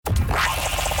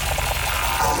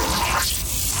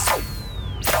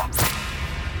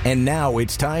And now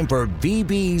it's time for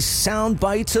VB's Sound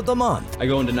Bites of the Month. I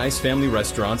go into nice family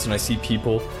restaurants and I see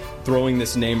people throwing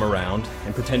this name around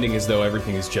and pretending as though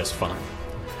everything is just fine.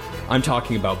 I'm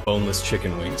talking about boneless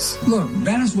chicken wings. Look,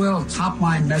 Venezuela's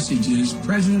top-line message is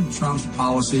President Trump's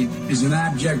policy is an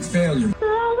abject failure.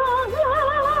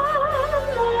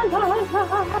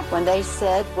 When they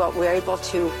said, well, we're able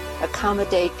to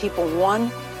accommodate people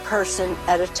one person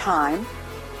at a time,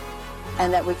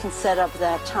 and that we can set up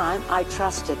that time, I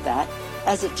trusted that.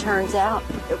 As it turns out,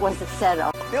 it was a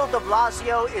setup. Bill de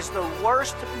Blasio is the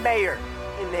worst mayor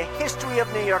in the history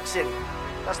of New York City.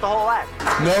 That's the whole act.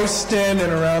 No standing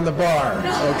around the bar,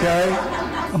 okay?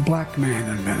 A black man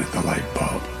invented the light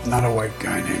bulb, not a white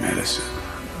guy named Edison.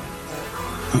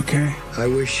 Okay? I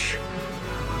wish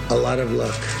a lot of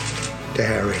luck to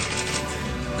Harry,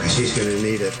 because he's going to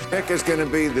need it. Heck is going to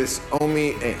be this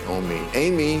Amy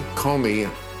Comey.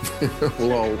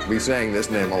 We'll all be saying this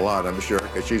name a lot, I'm sure,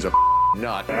 because she's a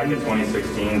nut. Back in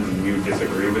 2016, do you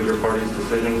disagree with your party's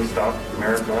decision to stop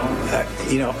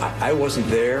marijuana? I wasn't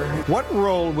there. What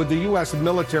role would the U.S.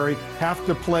 military have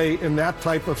to play in that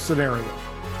type of scenario?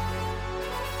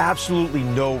 Absolutely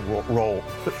no role.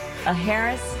 A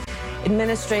Harris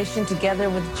administration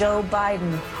together with Joe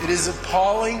Biden. It is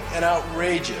appalling and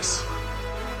outrageous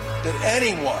that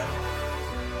anyone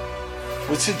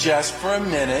would suggest for a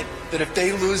minute that if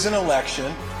they lose an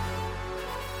election,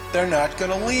 they're not going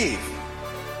to leave.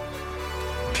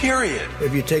 Period.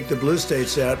 If you take the blue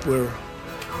states out, we're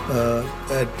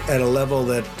at a level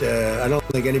that I don't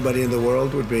think anybody in the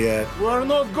world would be at. We're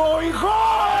not going home!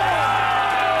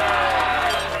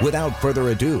 Without further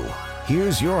ado,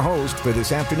 here's your host for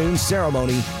this afternoon's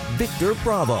ceremony, Victor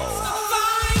Bravo.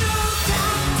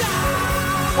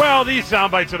 Well, these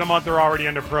sound bites of the month are already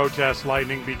under protest,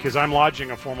 Lightning, because I'm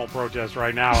lodging a formal protest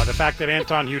right now. And the fact that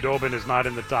Anton Hudobin is not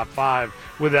in the top 5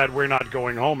 with that "we're not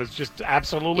going home" is just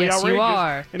absolutely outrageous. You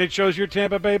are. And it shows your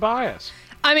Tampa Bay bias.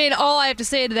 I mean, all I have to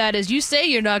say to that is you say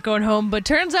you're not going home, but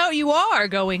turns out you are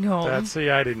going home. I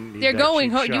didn't need They're that going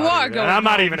cheap home. shot You are either. going And I'm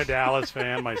not home. even a Dallas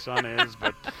fan. My son is,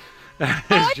 but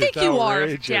I think you are a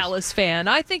outrageous. Dallas fan.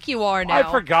 I think you are now. I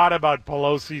forgot about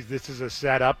Pelosi's "this is a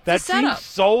setup." That seems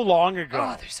so long ago.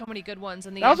 Oh, there's so many good ones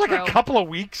in the That was intro. like a couple of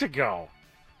weeks ago.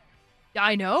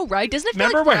 I know, right? Doesn't it feel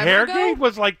Remember like when forever Hairgate ago?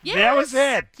 was like, Yes. that was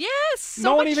it? Yes.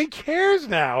 No one even cares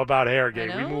now about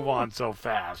Hairgate. I We know. move on so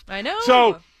fast. I know.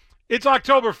 So it's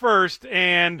October 1st,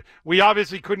 and we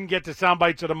obviously couldn't get to Sound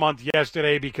Bites of the Month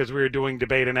yesterday because we were doing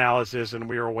debate analysis and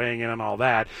we were weighing in and all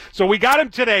that. So we got them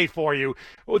today for you.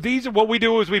 These are what we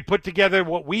do is we put together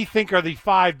what we think are the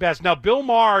 5 best. Now, Bill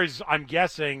Maher's, I'm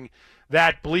guessing,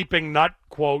 that bleeping nut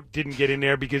quote didn't get in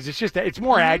there because it's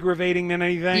more aggravating than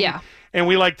anything. Yeah. And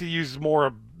we like to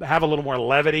have a little more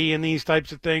levity in these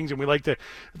types of things, and we like to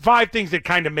 5 things that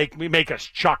kind of make us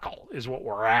chuckle is what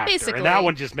we're after. Basically. And that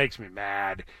one just makes me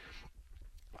mad.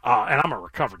 And I'm a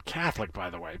recovered Catholic, by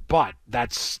the way, but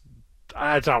that's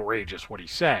outrageous what he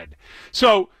said.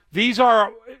 So these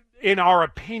are, in our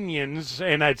opinions,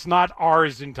 and it's not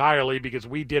ours entirely because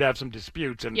we did have some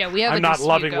disputes, and we have I'm a not dispute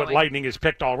loving what going. Lightning has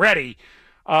picked already.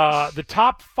 The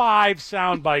top 5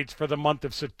 sound bites for the month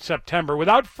of September.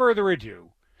 Without further ado,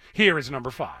 here is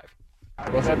number 5.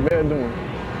 What's that bear doing?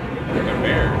 The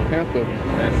bear. Panther.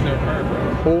 That's Sir Purr,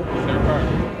 bro. Who? Sir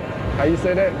Purr. How you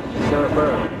say that? Sir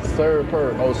Purr. Sir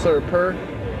Purr. Oh, Sir Purr.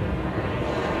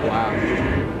 Wow.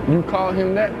 You call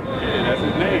him that? Yeah, that's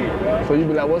his name, bro. So you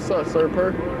be like, what's up, Sir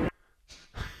Purr?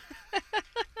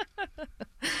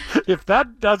 If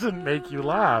that doesn't make you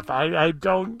laugh,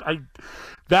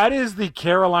 that is the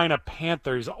Carolina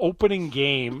Panthers opening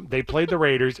game. They played the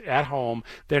Raiders at home.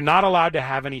 They're not allowed to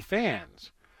have any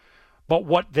fans. But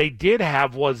what they did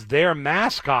have was their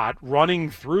mascot running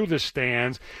through the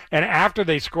stands, and after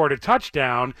they scored a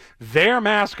touchdown, their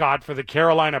mascot for the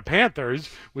Carolina Panthers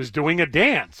was doing a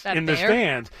dance in the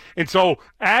stands. And so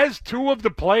as 2 of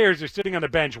the players are sitting on the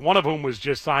bench, one of whom was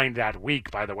just signed that week,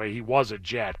 by the way, he was a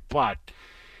Jet, but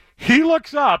he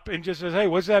looks up and just says, "Hey,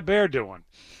 what's that bear doing?"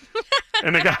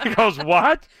 And the guy goes,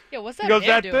 "What?" Yeah, what's that He goes,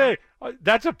 bear "That doing?" thing.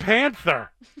 That's a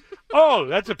panther." "Oh,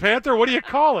 that's a panther? What do you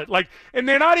call it?" And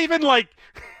they're not even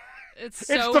it's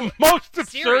the most absurd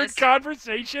serious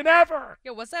conversation ever.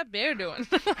 Yo, what's that bear doing?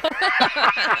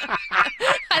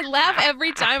 I laugh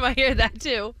every time I hear that,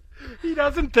 too. He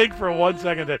doesn't think for 1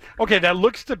 second that, okay, that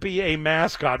looks to be a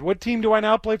mascot. What team do I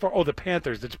now play for? Oh, the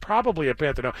Panthers. It's probably a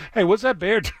panther. No. Hey, what's that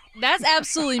bear doing? That's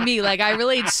absolutely me. I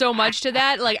relate so much to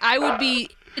that. I would be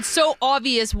It's so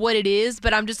obvious what it is,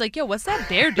 but I'm just like, yo, what's that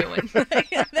bear doing?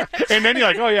 And then you're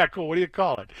like, oh, yeah, cool. What do you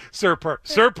call it? Sir Purr.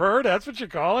 Sir Purr, that's what you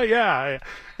call it? Yeah.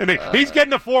 And he's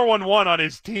getting a 4-1-1 on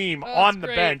his team on the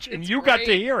bench, and you got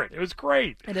to hear it. It was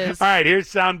great. It is. All right,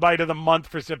 here's soundbite of the month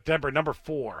for September, number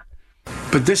 4.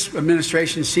 But this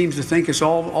administration seems to think it's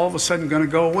all of a sudden going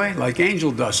to go away, like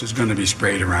angel dust is going to be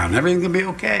sprayed around. Everything's going to be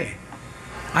okay.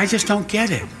 I just don't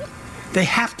get it. They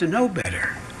have to know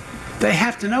better. They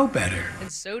have to know better.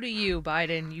 And so do you,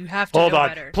 Biden. You have to Hold know on.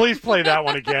 better. Please play that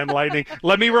one again, Lightning.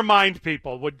 Let me remind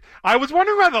people. I was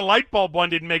wondering why the light bulb one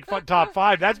didn't make top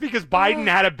 5. That's because Biden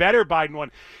had a better Biden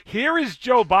one. Here is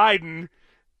Joe Biden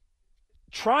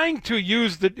wanting to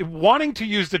use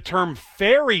the term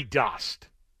fairy dust.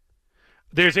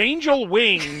 There's angel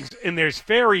wings and there's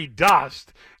fairy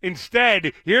dust.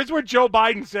 Instead, here's what Joe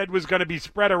Biden said was going to be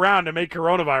spread around to make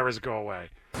coronavirus go away.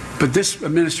 But this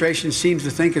administration seems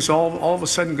to think it's all of a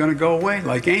sudden going to go away,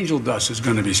 like angel dust is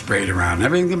going to be sprayed around.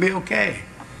 Everything's going to be okay.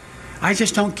 I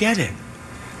just don't get it.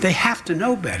 They have to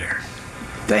know better.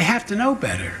 They have to know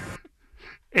better.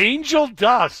 Angel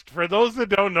dust, for those that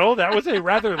don't know, that was a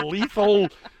rather lethal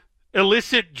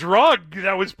illicit drug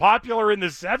that was popular in the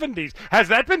 70s. Has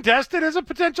that been tested as a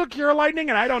potential cure, Lightning,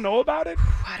 and I don't know about it?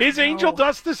 Is angel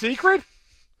dust the secret?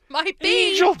 Might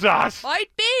be. Angel dust. Might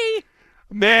be.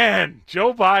 Man,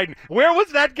 Joe Biden. Where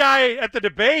was that guy at the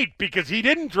debate? Because he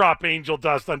didn't drop angel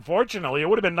dust, unfortunately. It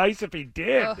would have been nice if he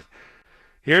did. Ugh.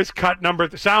 Here's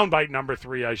soundbite number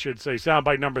 3, I should say.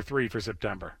 Soundbite number 3 for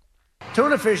September.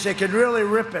 Tuna fish, they can really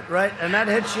rip it, right? And that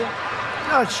hits you.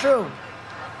 No, it's true.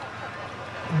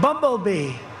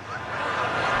 Bumblebee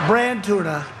brand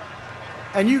tuna,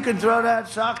 and you can throw that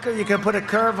sucker, you can put a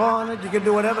curve on it, you can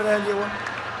do whatever the hell you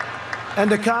want.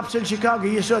 And the cops in Chicago,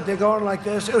 you saw it, they're going like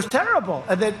this. It was terrible.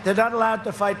 And they're not allowed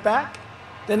to fight back.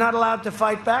 They're not allowed to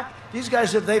fight back. These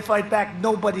guys, if they fight back,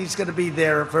 nobody's going to be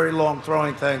there very long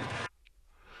throwing things.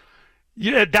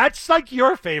 Yeah, that's like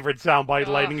your favorite soundbite,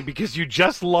 Lightning, because you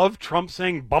just love Trump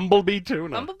saying bumblebee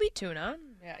tuna. Bumblebee tuna.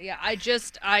 Yeah.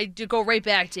 I do go right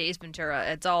back to Ace Ventura.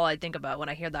 It's all I think about when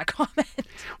I hear that comment.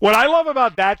 What I love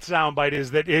about that soundbite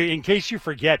is that, in case you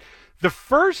forget, the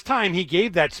first time he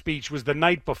gave that speech was the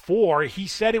night before. He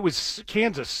said it was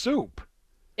Kansas soup.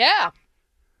 Yeah.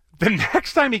 The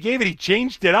next time he gave it, he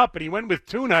changed it up and he went with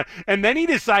tuna, and then he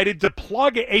decided to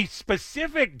plug a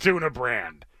specific tuna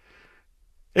brand.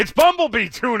 It's bumblebee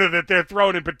tuna that they're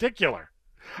throwing in particular.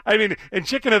 I mean, and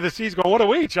Chicken of the Sea's going, what do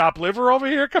we, chop liver over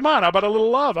here? Come on, how about a little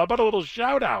love? How about a little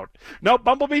shout-out? Nope,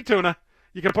 bumblebee tuna.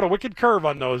 You can put a wicked curve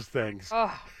on those things.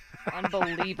 Oh,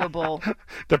 unbelievable.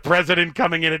 The president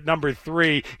coming in at number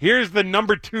 3. Here's the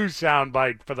number 2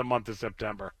 soundbite for the month of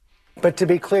September. But to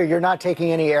be clear, you're not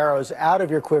taking any arrows out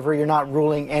of your quiver. You're not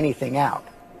ruling anything out.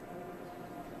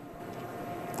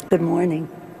 Good morning.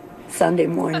 Sunday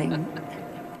morning.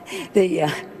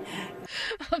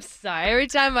 I'm sorry. Every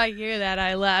time I hear that,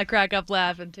 I crack up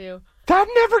laughing, too. That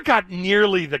never got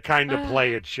nearly the kind of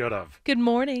play it should have. Good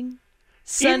morning.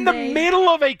 Sunday. In the middle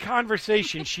of a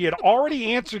conversation, she had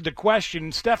already answered the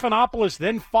question. Stephanopoulos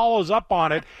then follows up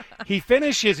on it. He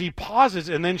finishes, he pauses,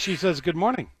 and then she says, good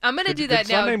morning. I'm going to do that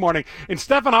now. Sunday morning. And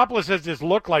Stephanopoulos has this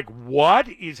look like, what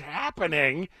is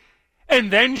happening?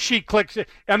 And then she clicks it.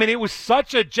 I mean, it was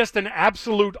just an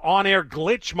absolute on-air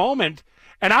glitch moment.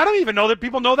 And I don't even know that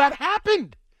people know that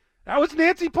happened. That was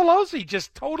Nancy Pelosi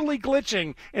just totally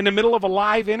glitching in the middle of a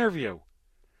live interview.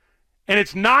 And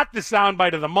it's not the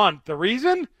soundbite of the month. The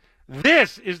reason?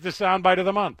 This is the soundbite of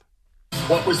the month.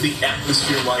 What was the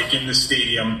atmosphere like in the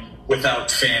stadium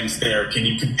without fans there? Can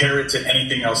you compare it to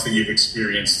anything else that you've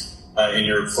experienced in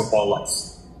your football life?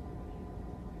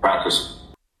 Practice.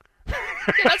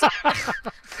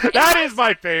 That is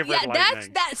my favorite. Yeah,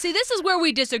 See, this is where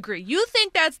we disagree. You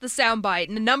think that's the soundbite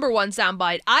and the number 1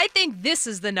 soundbite. I think this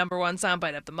is the number 1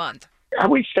 soundbite of the month. How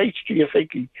many states do you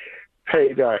think he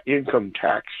paid income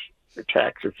tax?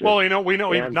 Taxes. Well, we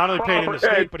know he's not only paid in the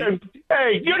state, but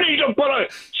hey, you need to put a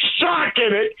sock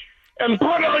in it and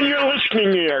put on your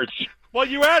listening ears. Well,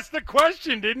 you asked the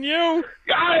question, didn't you?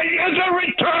 It's a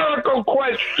rhetorical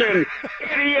question,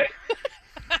 idiot.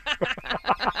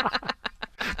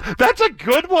 That's a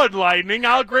good one, Lightning.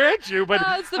 I'll grant you, but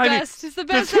it's the best. It's the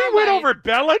best. Does he win over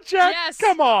Belichick? Yes.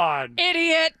 Come on,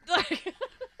 idiot.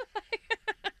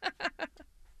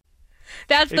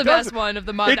 That's the best one of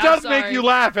the month. It does make you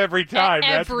laugh every time.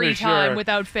 Every time, sure.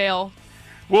 without fail.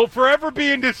 We'll forever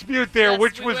be in dispute there,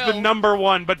 which was the number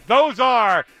 1. But those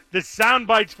are the sound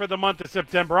bites for the month of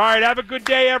September. All right, have a good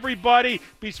day, everybody.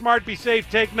 Be smart, be safe,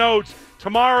 take notes.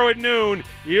 Tomorrow at noon,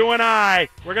 you and I,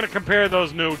 we're going to compare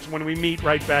those notes when we meet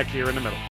right back here in the middle.